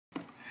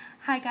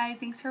Hi guys,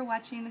 thanks for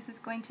watching. This is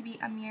going to be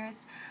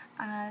Amir's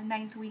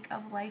 9th week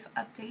of life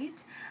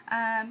update.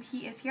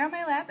 He is here on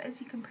my lap, as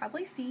you can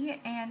probably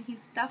see, and he's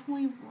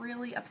definitely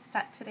really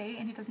upset today,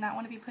 and he does not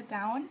want to be put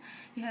down.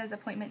 He had his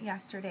appointment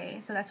yesterday,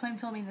 so that's why I'm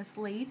filming this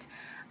late.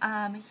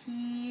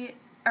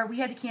 We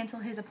had to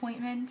cancel his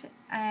appointment,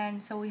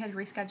 and so we had to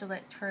reschedule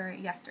it for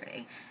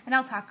yesterday. And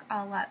I'll talk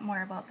a lot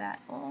more about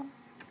that. Oh,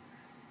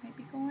 might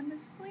be going to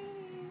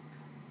sleep.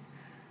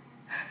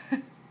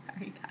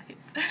 Sorry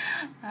guys.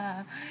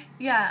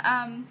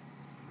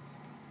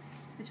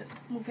 Just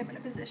move him in a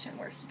position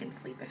where he can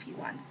sleep if he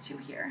wants to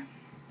here.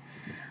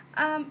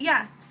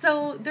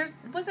 So there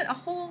wasn't a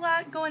whole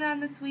lot going on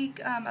this week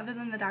other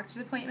than the doctor's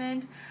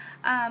appointment.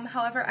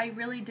 However, I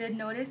really did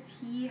notice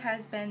he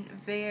has been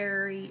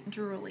very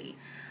drooly.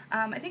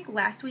 I think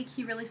last week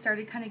he really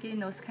started kind of getting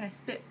those kind of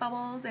spit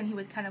bubbles, and he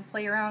would kind of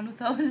play around with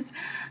those,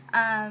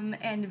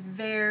 and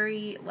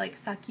very like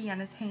sucky on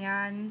his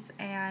hands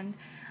and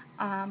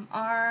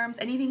arms,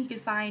 anything he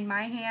could find,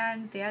 my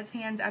hands, Dad's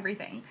hands,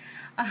 everything.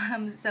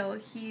 So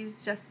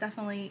he's just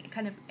definitely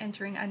kind of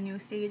entering a new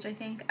stage, I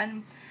think.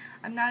 And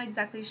I'm not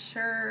exactly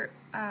sure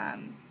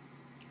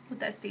what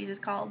that stage is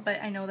called, but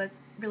I know that's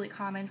really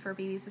common for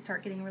babies to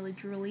start getting really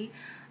drooly.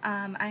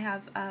 I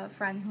have a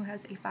friend who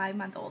has a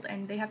 5-month-old,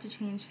 and they have to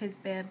change his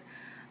bib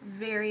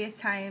various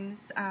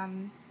times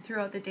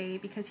throughout the day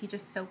because he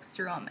just soaks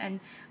through them. And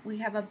we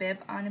have a bib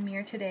on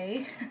Amir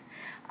today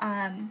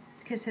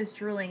because his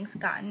drooling's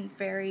gotten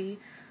very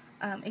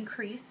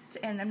increased,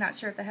 and I'm not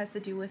sure if that has to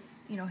do with,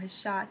 you know, his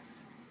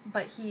shots,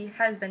 but he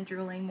has been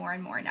drooling more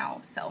and more now,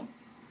 so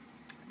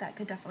that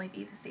could definitely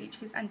be the stage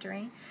he's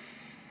entering.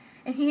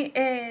 And he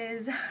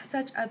is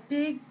such a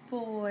big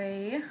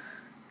boy.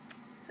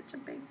 Such a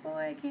big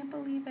boy, I can't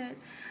believe it.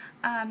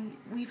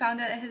 We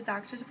found out at his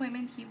doctor's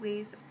appointment he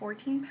weighs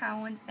 14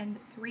 pounds and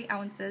 3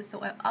 ounces, so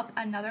up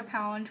another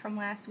pound from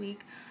last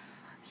week.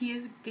 He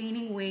is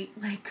gaining weight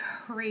like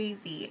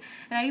crazy.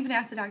 And I even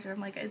asked the doctor, I'm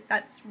like,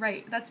 that's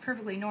right, that's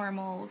perfectly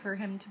normal for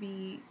him to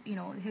be, you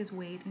know, his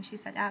weight? And she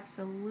said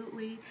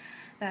absolutely,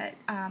 that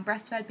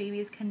breastfed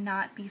babies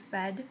cannot be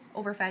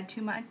overfed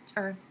too much,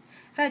 or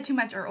fed too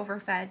much or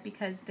overfed,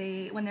 because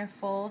when they're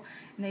full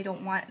and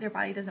their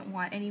body doesn't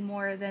want any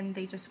more, then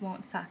they just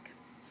won't suck.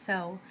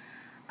 So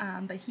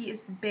but he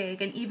is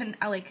big, and even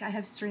I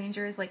have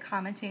strangers like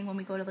commenting when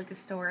we go to like a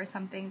store or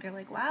something. They're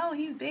like, wow,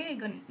 he's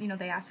big, and you know,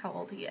 they ask how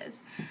old he is.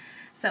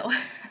 So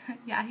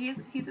yeah,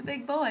 he's a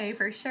big boy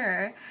for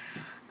sure.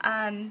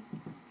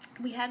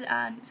 We had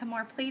some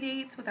more play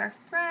dates with our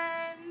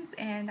friends,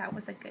 and that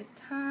was a good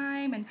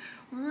time, and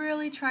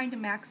really trying to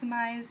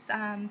maximize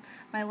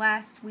my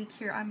last week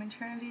here on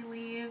maternity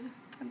leave.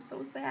 I'm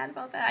so sad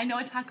about that. I know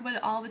I talk about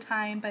it all the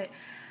time, but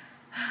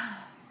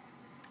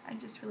I'm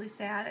just really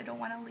sad. I don't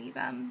want to leave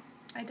him.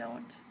 I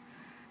don't.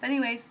 But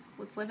anyways,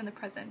 let's live in the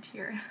present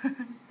here.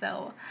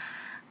 So,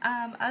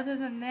 other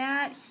than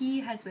that,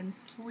 he has been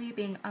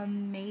sleeping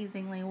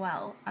amazingly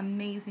well.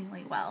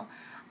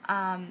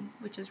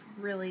 Which is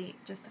really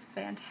just a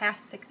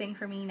fantastic thing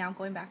for me now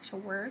going back to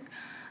work.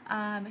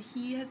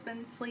 He has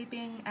been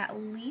sleeping at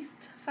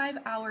least 5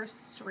 hours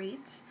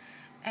straight,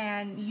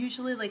 and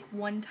usually like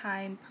one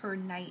time per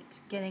night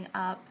getting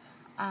up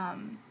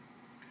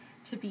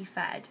to be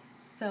fed.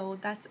 So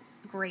that's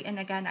great. And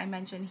again, I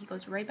mentioned he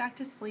goes right back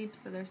to sleep,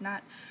 so there's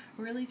not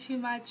really too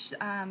much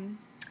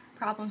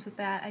problems with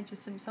that. I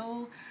just am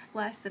so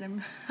blessed, and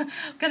I'm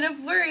kind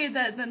of worried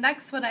that the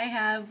next one I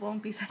have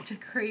won't be such a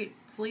great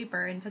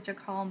sleeper and such a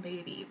calm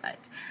baby, but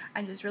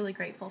I'm just really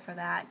grateful for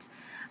that.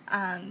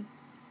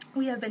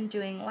 We have been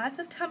doing lots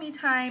of tummy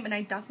time, and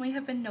I definitely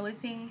have been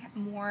noticing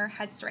more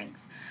head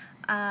strength.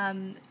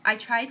 I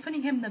tried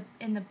putting him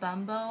in the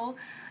bumbo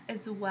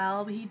as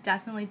well, but he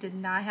definitely did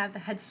not have the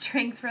head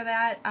strength for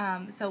that,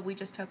 so we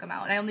just took him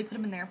out. I only put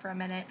him in there for a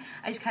minute.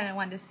 I just kind of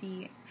wanted to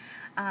see.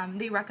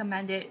 They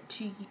recommend it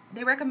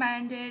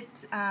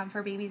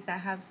for babies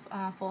that have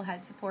full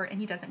head support, and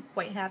he doesn't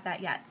quite have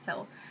that yet.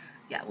 So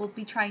yeah, we'll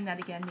be trying that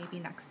again maybe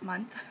next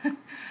month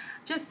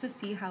just to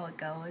see how it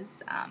goes.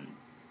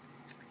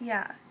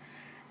 Yeah.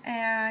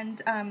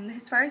 And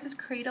as far as his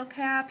cradle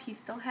cap, he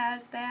still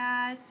has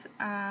that.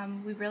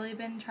 We've really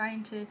been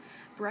trying to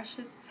brush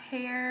his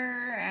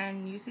hair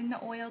and using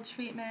the oil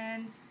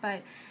treatments,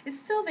 but it's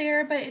still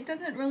there, but it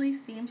doesn't really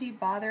seem to be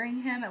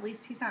bothering him. At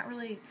least he's not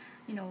really,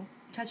 you know,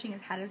 touching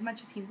his head as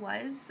much as he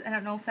was. I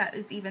don't know if that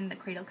is even the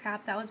cradle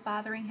cap that was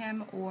bothering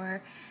him,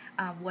 or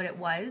what it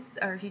was,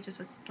 or if he just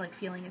was like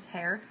feeling his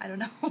hair. I don't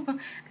know,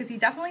 because he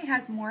definitely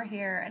has more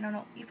hair. I don't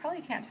know, you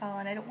probably can't tell,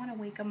 and I don't want to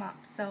wake him up,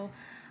 so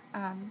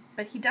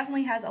but he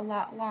definitely has a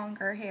lot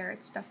longer hair.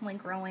 It's definitely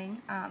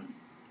growing.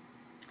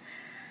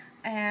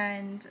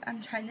 And I'm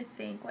trying to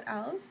think what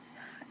else.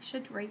 I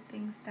should write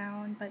things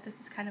down, but this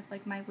is kind of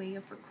like my way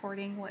of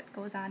recording what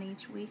goes on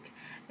each week,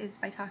 is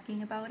by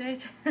talking about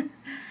it.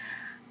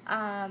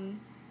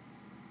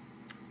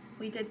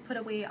 We did put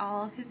away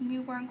all of his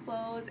newborn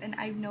clothes, and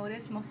I've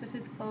noticed most of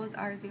his clothes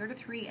are 0 to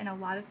 3 and a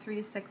lot of 3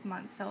 to 6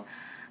 months. So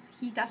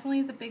he definitely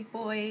is a big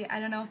boy. I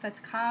don't know if that's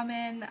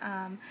common.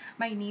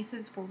 My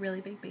nieces were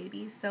really big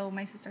babies, so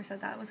my sister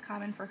said that was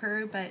common for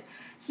her, but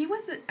he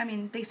wasn't, I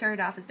mean, they started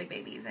off as big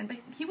babies, but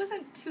he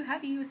wasn't too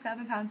heavy. He was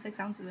 7 pounds 6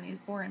 ounces when he was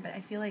born, but I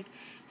feel like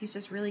he's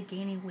just really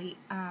gaining weight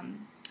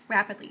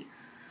rapidly.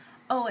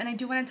 Oh, and I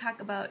do want to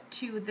talk about,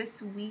 too,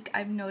 this week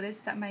I've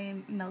noticed that my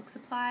milk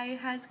supply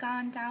has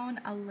gone down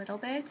a little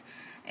bit,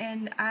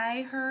 and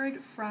I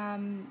heard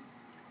from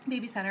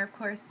Baby Center, of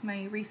course,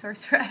 my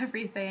resource for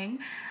everything,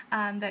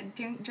 that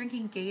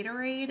drinking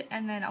Gatorade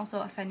and then also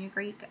a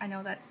fenugreek. I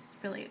know that's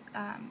really,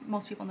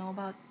 most people know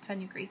about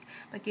fenugreek,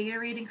 but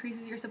Gatorade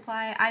increases your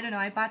supply. I don't know,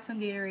 I bought some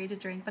Gatorade to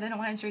drink, but I don't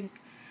want to drink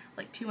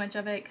like too much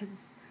of it because,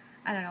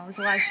 I don't know, there's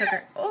a lot of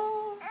sugar.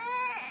 Oh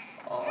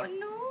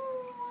no.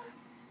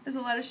 There's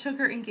a lot of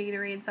sugar in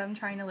Gatorade, so I'm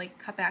trying to like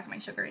cut back my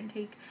sugar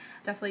intake.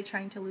 Definitely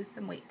trying to lose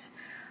some weight.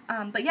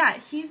 But yeah,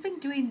 he's been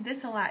doing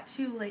this a lot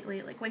too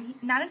lately. Like when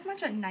not as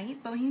much at night,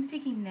 but when he's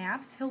taking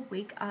naps, he'll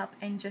wake up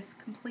and just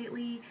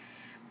completely,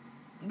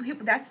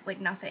 that's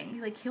like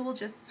nothing. Like he will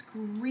just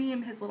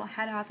scream his little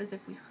head off as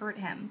if we hurt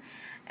him.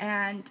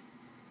 And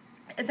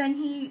then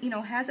he,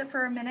 has it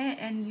for a minute,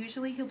 and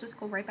usually he'll just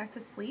go right back to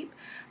sleep.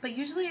 But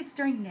usually it's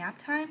during nap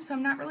time, so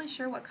I'm not really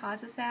sure what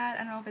causes that.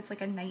 I don't know if it's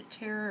like a night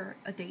terror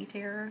or a day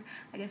terror,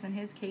 I guess in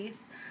his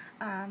case.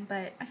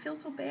 But I feel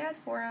so bad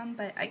for him,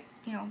 but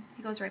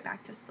he goes right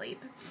back to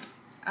sleep.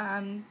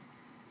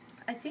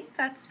 I think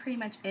that's pretty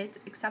much it,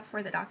 except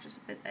for the doctor's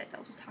visit.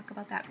 I'll just talk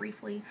about that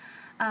briefly.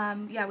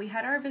 Yeah, we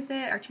had our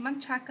visit, our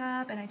 2-month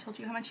checkup, and I told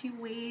you how much he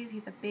weighs.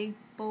 He's a big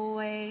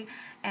boy,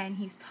 and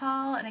he's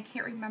tall, and I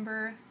can't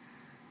remember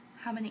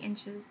how many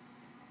inches.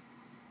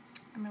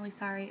 I'm really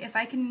sorry. If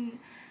I can,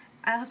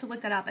 I'll have to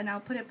look that up, and I'll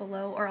put it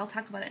below, or I'll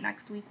talk about it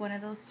next week, one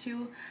of those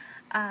two.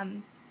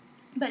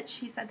 But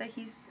she said that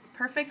he's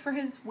perfect for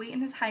his weight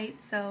and his height,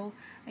 so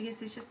I guess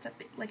he's just,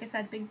 like I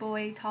said, big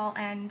boy, tall,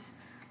 and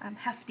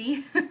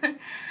hefty.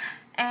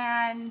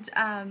 And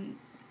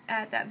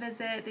at that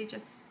visit, they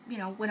just,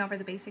 went over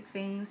the basic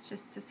things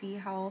just to see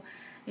how,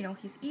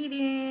 he's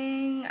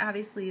eating.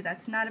 Obviously,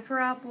 that's not a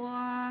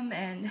problem,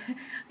 and,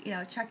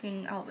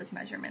 checking all of his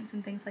measurements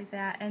and things like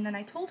that. And then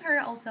I told her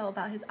also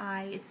about his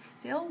eye. It's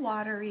still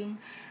watering,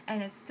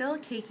 and it's still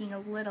caking a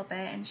little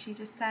bit, and she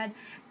just said,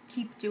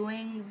 keep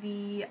doing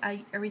the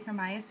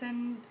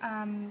erythromycin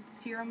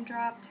serum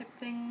drop type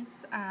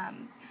things,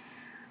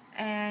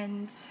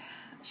 and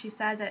she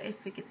said that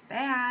if it gets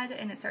bad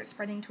and it starts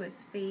spreading to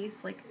his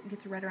face, like it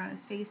gets red around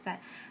his face,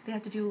 that they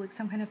have to do like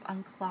some kind of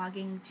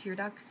unclogging tear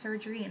duct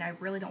surgery, and I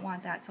really don't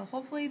want that. So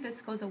hopefully this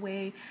goes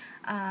away.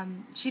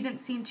 She didn't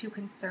seem too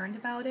concerned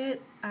about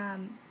it,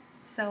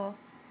 so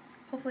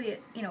hopefully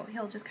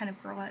he'll just kind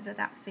of grow out of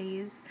that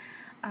phase.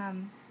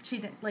 She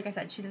didn't, like I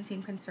said, she didn't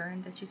seem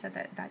concerned, and she said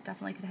that that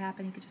definitely could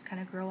happen. He could just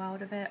kind of grow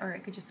out of it, or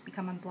it could just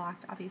become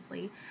unblocked,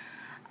 obviously.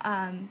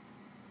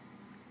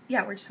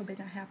 Yeah, we're just hoping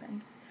that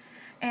happens.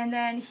 And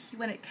then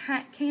when it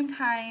came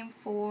time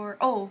for,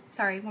 oh,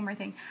 sorry, one more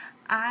thing.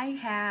 I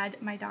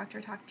had my doctor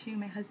talk to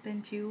my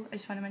husband, too. I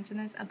just want to mention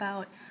this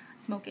about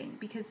smoking,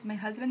 because my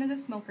husband is a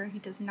smoker. He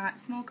does not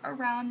smoke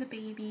around the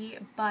baby,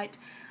 but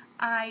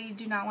I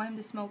do not want him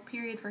to smoke,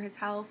 period, for his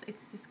health.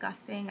 It's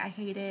disgusting. I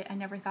hate it. I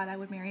never thought I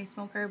would marry a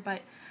smoker,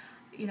 but,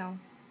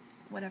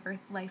 whatever,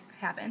 life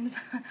happens.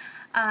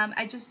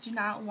 I just do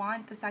not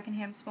want the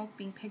secondhand smoke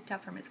being picked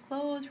up from his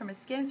clothes, from his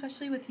skin,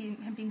 especially with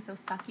him being so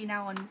sucky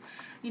now, and,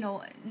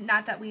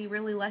 not that we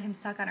really let him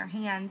suck on our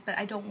hands, but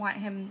I don't want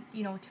him,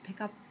 to pick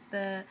up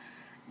the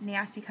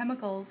nasty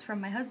chemicals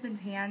from my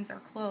husband's hands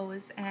or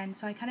clothes. And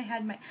so I kind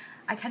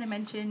of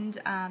mentioned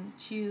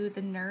to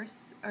the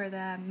nurse or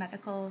the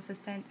medical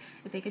assistant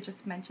if they could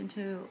just mention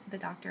to the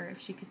doctor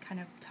if she could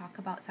kind of talk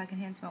about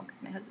secondhand smoke,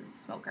 because my husband's a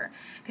smoker,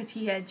 because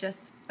he had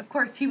just, of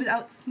course, he was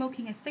out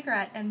smoking a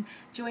cigarette and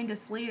joined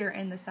us later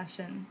in the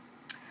session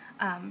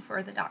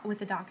with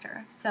the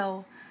doctor.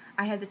 So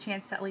I had the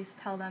chance to at least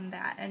tell them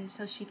that, and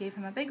so she gave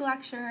him a big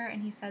lecture,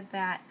 and he said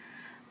that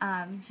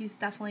he's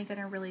definitely going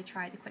to really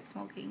try to quit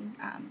smoking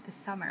this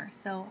summer.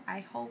 So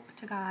I hope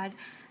to God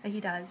that he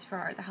does,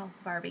 for the health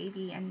of our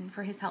baby and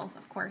for his health,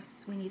 of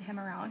course. We need him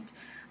around.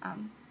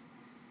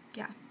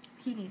 Yeah,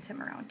 he needs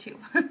him around too.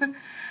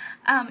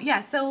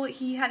 Yeah, so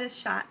he had his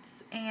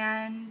shots,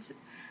 and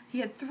he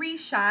had 3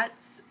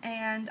 shots,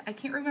 and I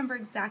can't remember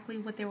exactly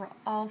what they were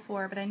all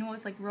for, but I know it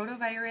was like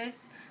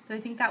rotavirus, but I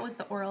think that was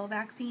the oral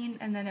vaccine,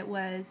 and then it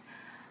was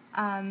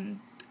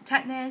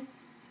tetanus,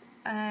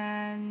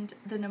 and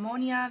the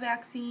pneumonia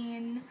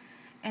vaccine,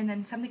 and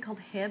then something called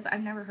Hib.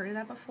 I've never heard of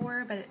that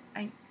before, but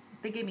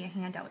they gave me a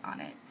handout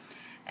on it.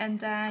 And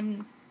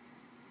then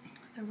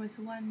there was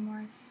one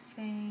more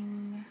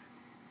thing.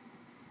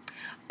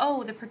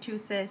 Oh, the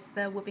pertussis,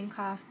 the whooping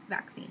cough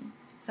vaccine.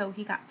 So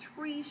he got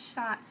 3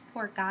 shots,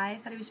 poor guy. I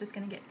thought he was just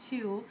going to get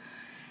 2.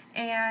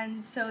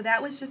 And so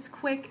that was just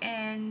quick,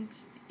 and,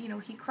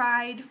 he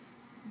cried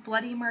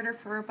bloody murder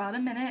for about a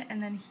minute,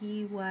 and then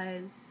he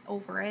was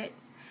over it.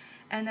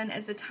 And then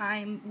as the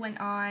time went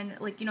on,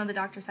 like, my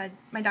doctor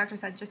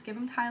said, just give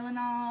him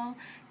Tylenol.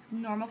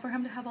 normal for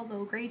him to have a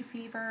low-grade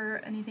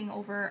fever. Anything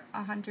over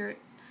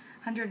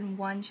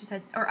 101, she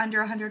said, or under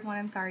 101,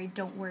 I'm sorry,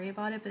 don't worry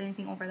about it, but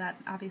anything over that,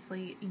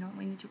 obviously, you know,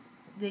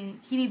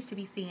 he needs to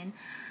be seen.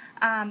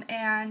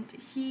 And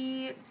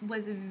he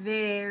was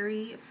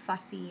very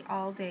fussy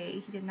all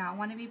day. He did not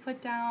want to be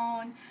put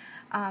down.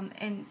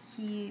 And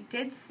he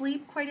did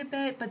sleep quite a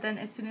bit, but then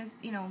as soon as,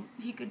 you know,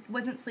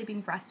 wasn't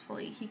sleeping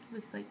restfully. He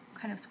was like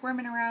kind of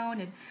squirming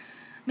around and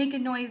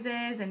making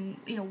noises and,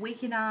 you know,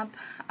 waking up,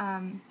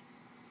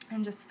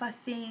 and just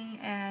fussing,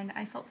 and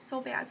I felt so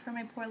bad for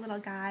my poor little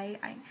guy.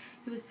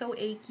 He was so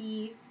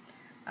achy.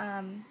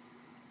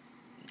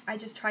 I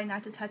just tried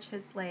not to touch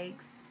his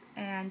legs,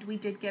 and we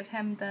did give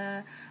him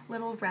the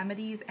little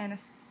remedies and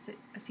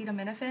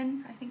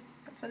acetaminophen, I think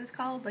that's what it's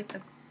called, like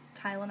the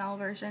Tylenol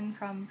version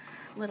from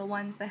Little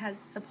Ones that has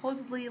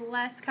supposedly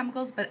less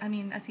chemicals, but I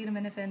mean,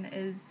 acetaminophen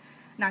is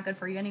not good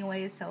for you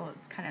anyway, so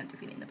it's kind of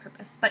defeating the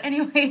purpose. But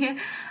anyway,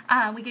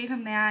 we gave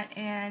him that,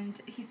 and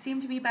he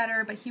seemed to be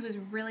better, but he was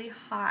really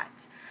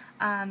hot.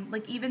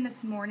 Like even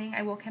this morning,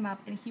 I woke him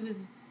up, and he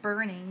was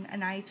burning,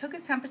 and I took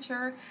his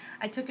temperature.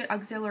 I took it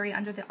auxiliary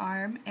under the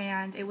arm,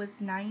 and it was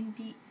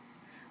 90,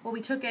 well,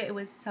 we took it, it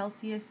was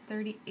Celsius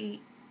 38.7,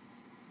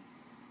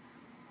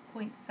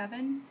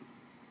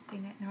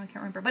 dang it, now I can't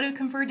remember, but it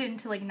converted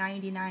into like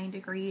 99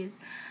 degrees,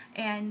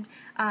 and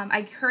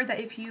I heard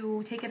that if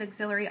you take it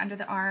auxiliary under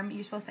the arm,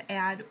 you're supposed to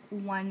add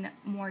 1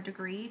 more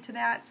degree to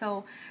that,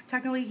 so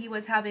technically he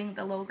was having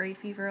the low-grade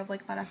fever of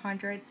like about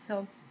 100,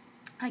 so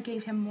I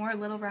gave him more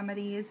little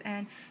remedies,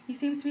 and he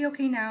seems to be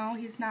okay now.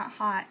 He's not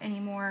hot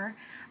anymore,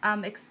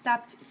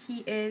 except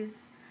he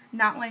is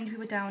not wanting to be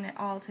put down at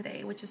all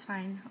today, which is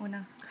fine. I want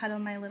to cuddle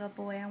my little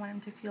boy. I want him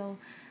to feel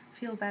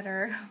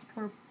better.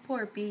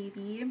 Poor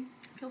baby.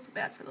 I feel so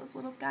bad for those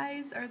little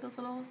guys, or those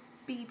little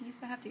babies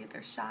that have to get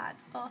their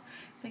shots. Oh,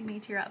 it's making me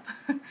tear up.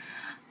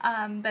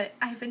 But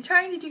I've been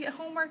trying to get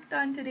homework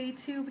done today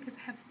too, because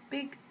I have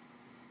big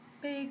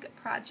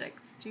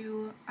projects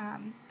due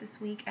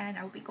this week, and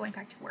I will be going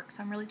back to work,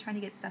 so I'm really trying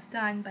to get stuff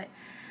done, but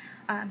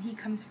he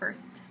comes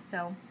first,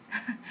 so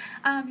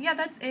yeah,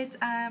 that's it.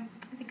 I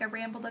think I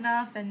rambled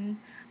enough, and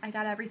I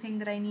got everything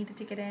that I needed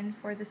to get in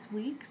for this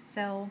week,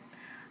 so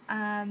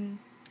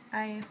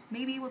I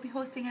maybe will be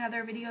posting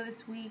another video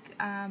this week,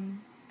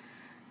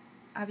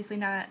 obviously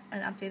not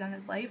an update on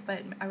his life,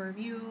 but a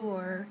review,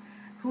 or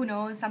who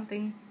knows,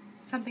 something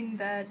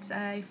that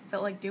I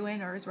felt like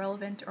doing, or is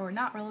relevant or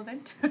not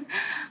relevant.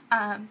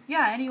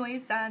 Yeah,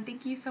 anyways,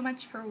 thank you so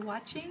much for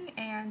watching,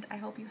 and I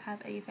hope you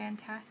have a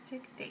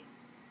fantastic day.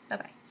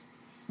 Bye-bye.